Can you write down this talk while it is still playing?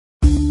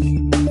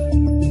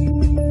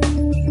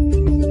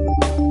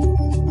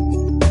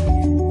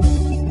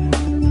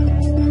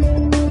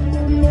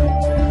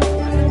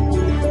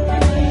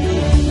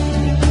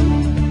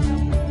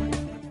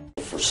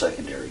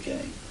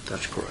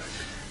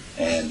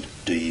And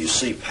do you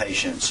see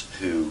patients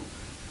who,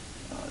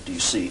 do you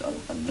see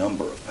a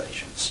number of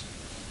patients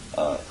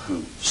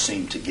who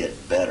seem to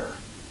get better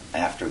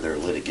after their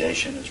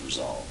litigation is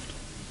resolved?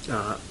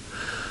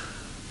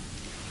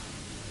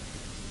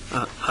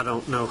 I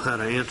don't know how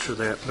to answer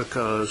that,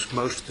 because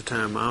most of the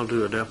time I'll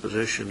do a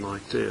deposition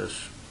like this,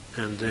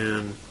 and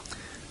then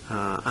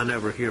I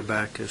never hear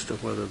back as to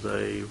whether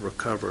they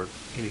recovered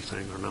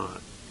anything or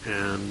not.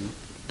 And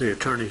the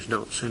attorneys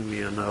don't send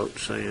me a note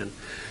saying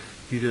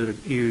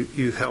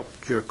you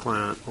helped your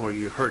client or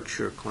you hurt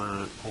your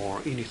client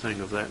or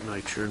anything of that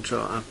nature. And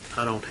so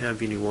I don't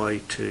have any way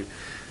to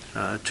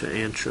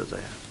answer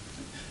that.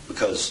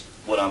 Because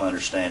what I'm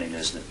understanding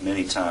is that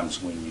many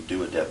times when you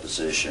do a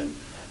deposition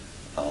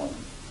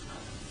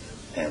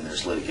and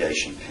there's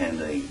litigation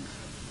pending,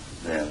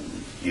 then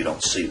you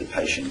don't see the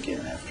patient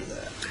again after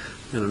that.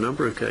 In a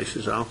number of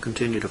cases, I'll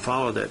continue to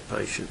follow that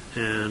patient,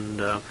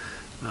 and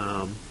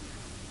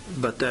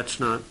but that's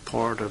not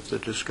part of the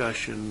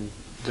discussion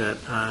that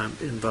I'm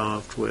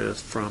involved with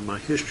from a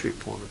history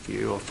point of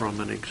view or from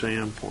an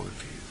exam point of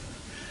view.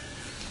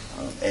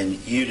 And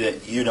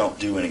you don't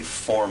do any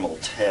formal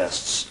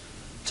tests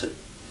to,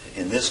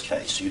 in this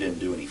case, you didn't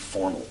do any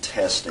formal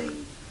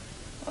testing,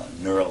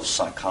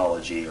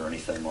 neuropsychology or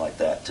anything like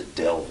that to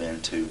delve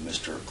into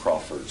Mr.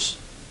 Crawford's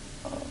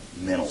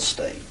mental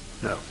state?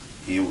 No.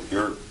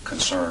 You're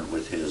concerned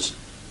with his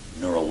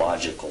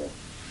neurological,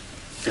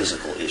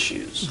 physical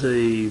issues.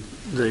 The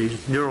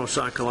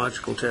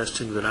neuropsychological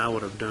testing that I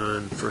would have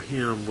done for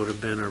him would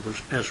have been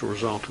as a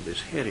result of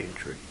his head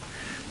injury.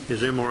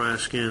 His MRI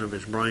scan of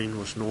his brain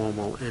was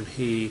normal, and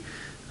he,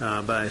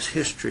 by his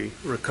history,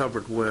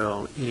 recovered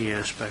well any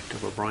aspect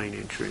of a brain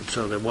injury. And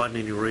so there wasn't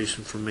any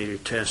reason for me to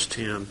test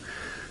him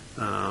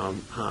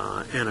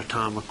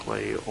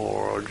anatomically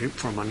or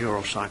from a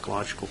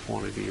neuropsychological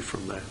point of view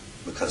from that.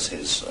 Because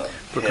his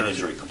head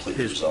injury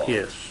completely resolved?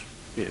 Yes,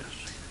 yes.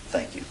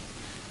 Thank you.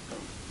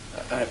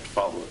 I have to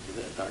follow up with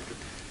that, Doctor.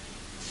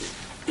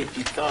 If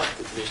you thought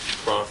that Mr.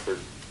 Crawford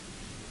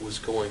was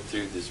going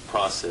through this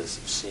process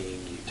of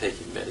seeing you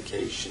taking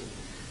medication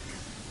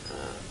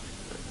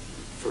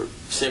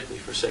simply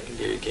for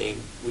secondary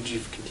gain, would you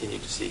have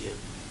continued to see him?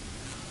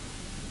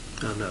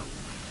 No.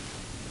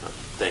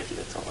 Thank you.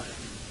 That's all I have.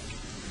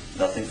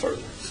 Nothing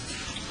further.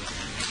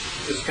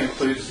 This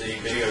concludes the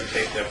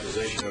videotape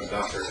deposition of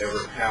Dr.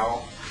 Everett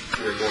Howell.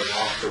 We are going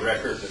off the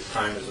record. The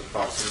time is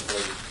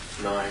approximately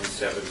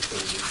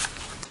 9:17.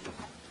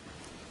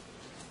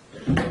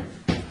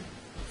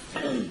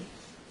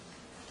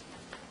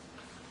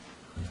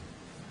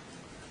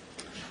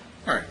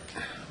 All right.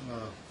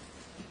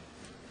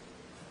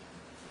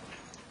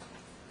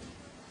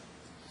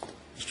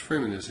 Mr.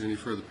 Freeman, is there any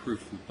further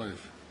proof from the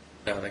plaintiff?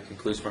 No, that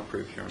concludes my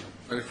proof, Your Honor.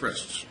 Plaintiff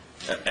rests.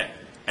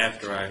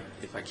 After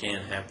if I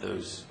can, have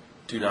those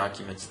two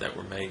documents that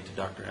were made to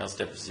Dr. Howell's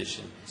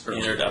deposition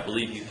Certainly. entered. I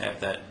believe you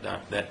have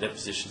that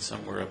deposition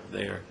somewhere up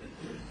there.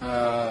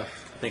 Uh, I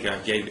think I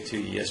gave it to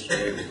you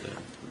yesterday with the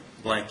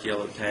blank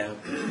yellow tab.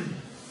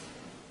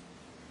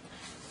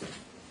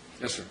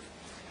 Yes, sir.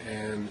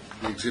 And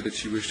the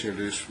exhibits you wish to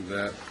introduce from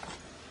that,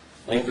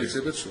 all the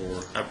exhibits,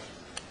 or?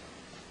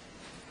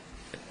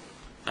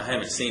 I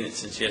haven't seen it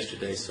since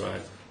yesterday, so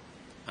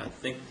I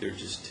think they're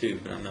just two,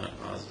 but I'm not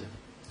positive.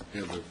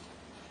 You have the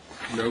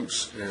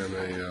notes and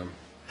a...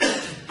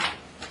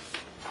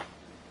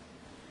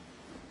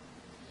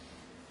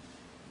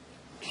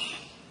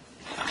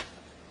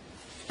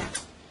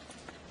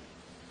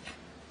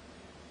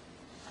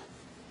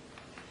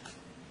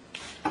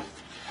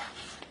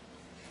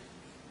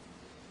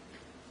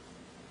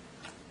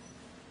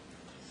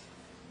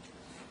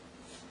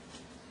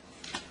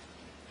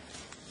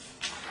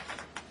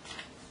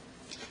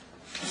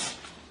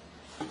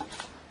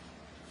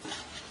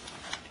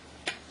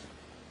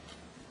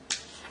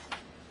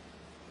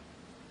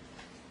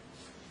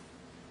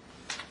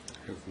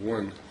 have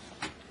one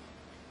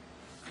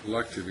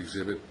collective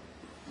exhibit.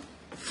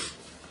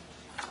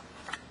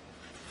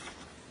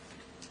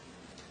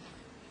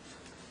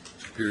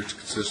 Which appears to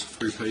consist of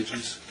 3 pages.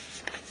 Is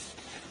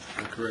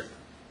that correct?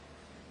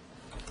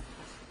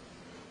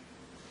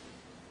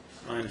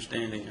 My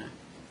understanding,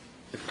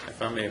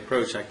 if I may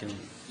approach, I can...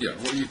 Yeah,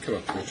 well, you come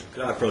up to Mitchell.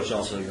 Could I approach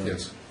also, Your Honor?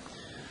 Yes.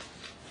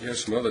 You have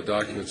some other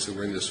documents that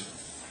were in this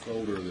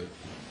folder that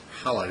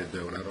highlighted,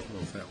 though, and I don't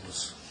know if that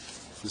was...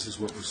 This is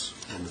what was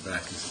on the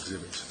back of these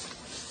exhibits.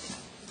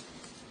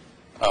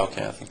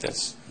 Okay, I think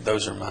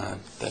those are mine.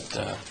 These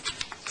 3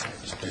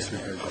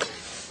 pages.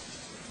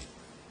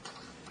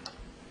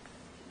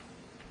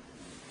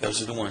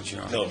 Those are the ones,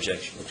 Your Honor. No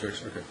objection.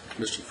 Objection? Okay.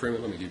 Mr.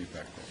 Freeman, let me give you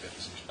back that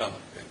deposition. Oh,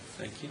 okay.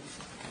 Thank you.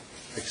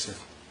 Thank you, sir.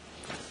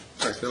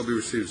 All right, that'll be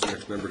received as the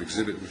next numbered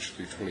exhibit, which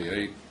will be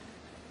 28.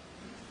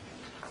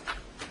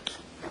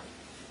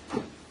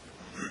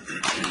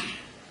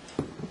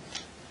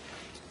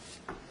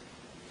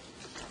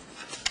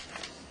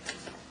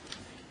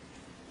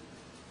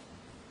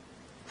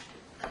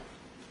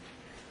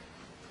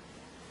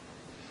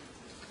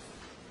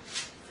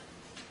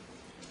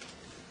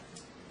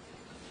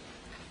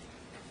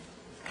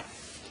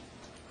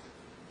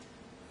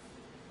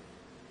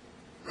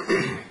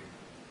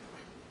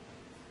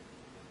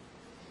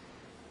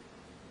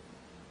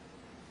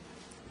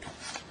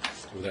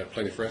 With that,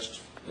 plenty for us?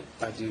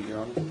 I do, Your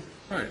Honor.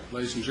 All right,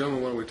 ladies and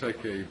gentlemen, why don't we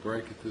take a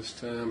break at this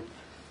time?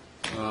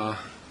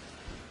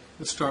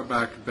 Let's start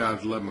back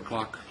about 11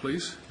 o'clock,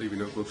 please. Leave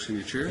your notebooks in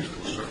your chairs.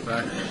 We'll start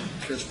back.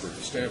 Pittsburgh,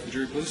 staff and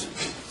jury, please.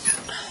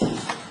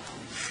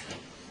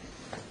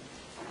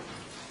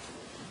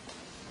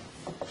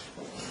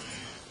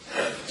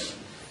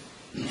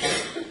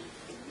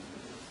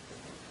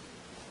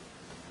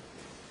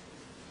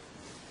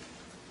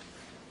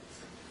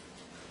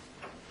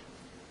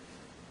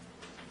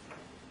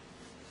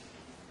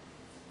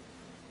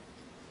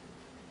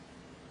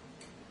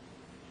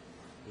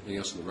 Anything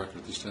else on the record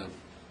at this time?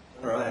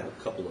 All right, I have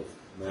a couple of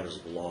matters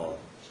of law.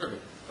 Certainly.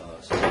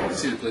 So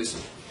Seated,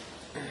 please.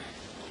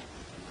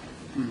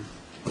 I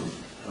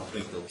don't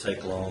think they'll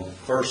take long.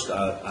 First,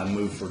 I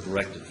move for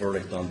directed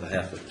verdict on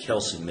behalf of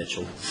Kelsey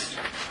Mitchell.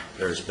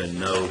 There's been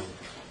no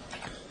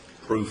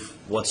proof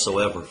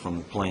whatsoever from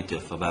the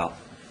plaintiff to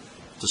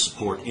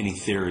support any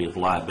theory of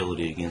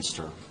liability against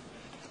her.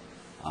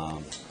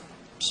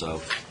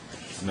 So,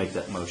 I make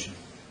that motion.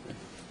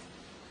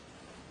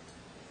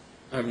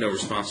 I have no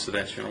response to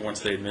that, Your Honor,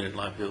 once they admitted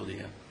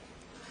liability.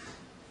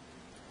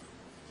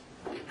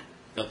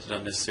 Felt it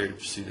unnecessary to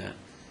pursue that.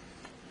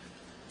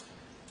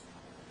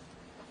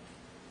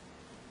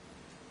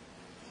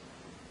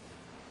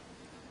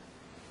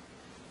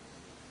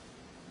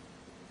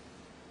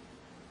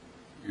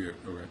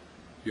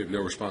 You have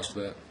no response to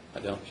that? I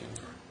don't, Your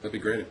Honor. That'd be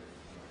great.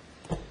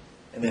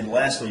 And then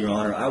lastly, Your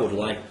Honor, I would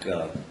like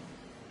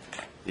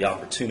the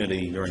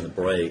opportunity during the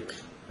break.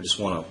 I just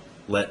want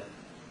to let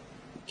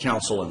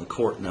counsel and the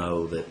court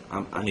know that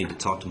I need to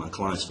talk to my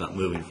clients about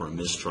moving for a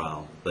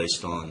mistrial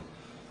based on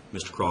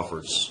Mr.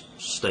 Crawford's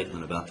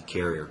statement about the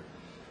carrier.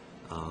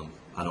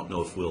 I don't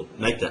know if we'll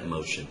make that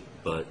motion,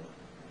 but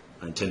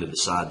I intend to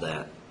decide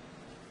that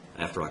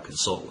after I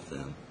consult with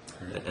them.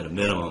 At a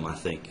minimum, I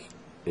think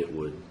it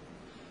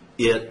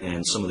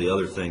and some of the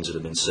other things that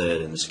have been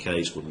said in this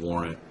case would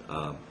warrant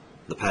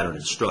the pattern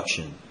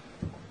instruction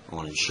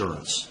on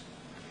insurance.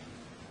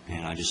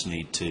 And I just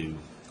need to...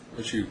 Why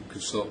don't you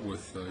consult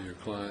with your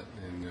client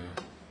and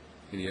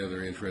any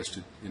other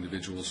interested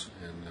individuals,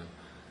 and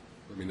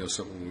let me know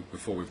something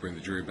before we bring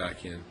the jury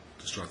back in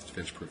to start the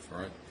defense proof, all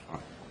right? All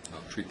right.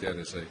 I'll treat that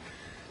as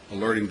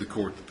alerting the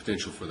court the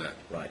potential for that.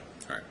 Right.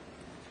 All right.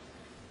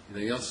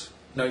 Anything else?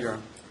 No, Your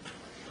Honor.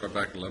 Start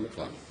back at 11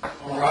 o'clock.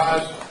 All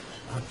rise.